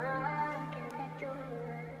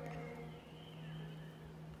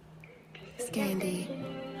Scandy.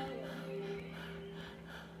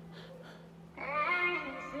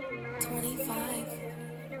 25.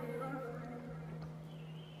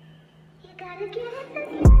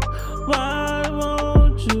 Why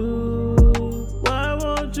won't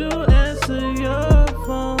you answer your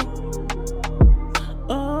phone?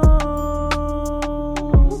 Oh,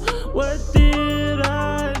 what did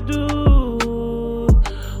I do?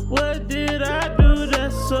 What did I do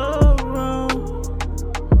that's so wrong?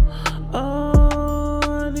 Oh,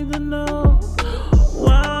 I need to know.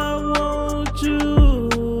 Why won't you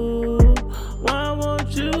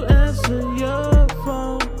answer your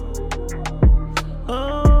phone?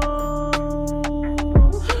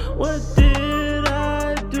 What did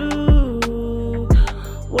I do?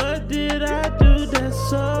 What did I do that's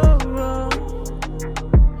so wrong?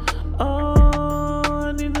 Oh,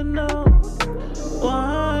 I need to know.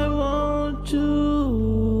 Why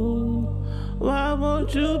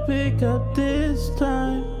won't you pick up this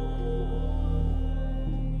time?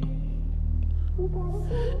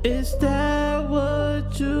 Is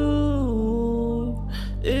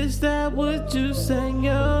that what you say in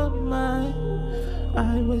your mind?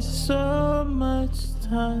 I waste so much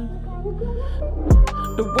time.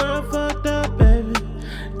 The world fucked up, baby.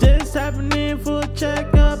 Just happening for a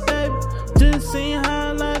checkup, baby. Just seeing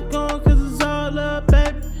how life going, cause it's all up,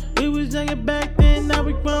 baby. We was younger back then, now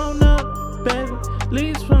we grown up, baby.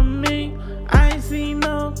 Leaves from me, I ain't seen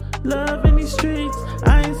no love in these streets.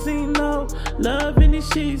 I ain't seen no love in these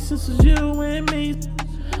sheets. This was you and me.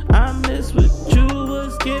 I miss what you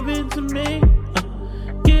was giving to me.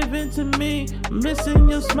 Missing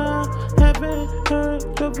your smile. Haven't heard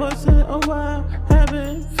your voice in a while.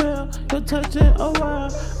 Haven't felt your touch in a while.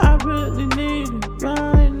 I really need it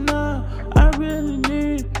right now. I really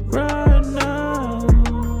need it right now.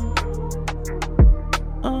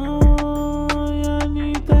 Oh, yeah, I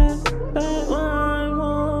need that back.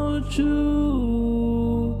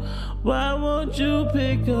 Why won't you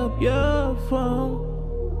pick up your phone?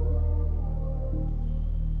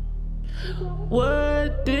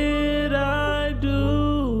 What did I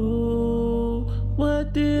do?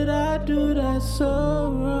 What did I do that's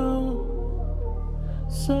so wrong?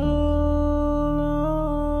 So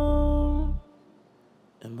wrong.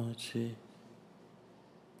 Emoji.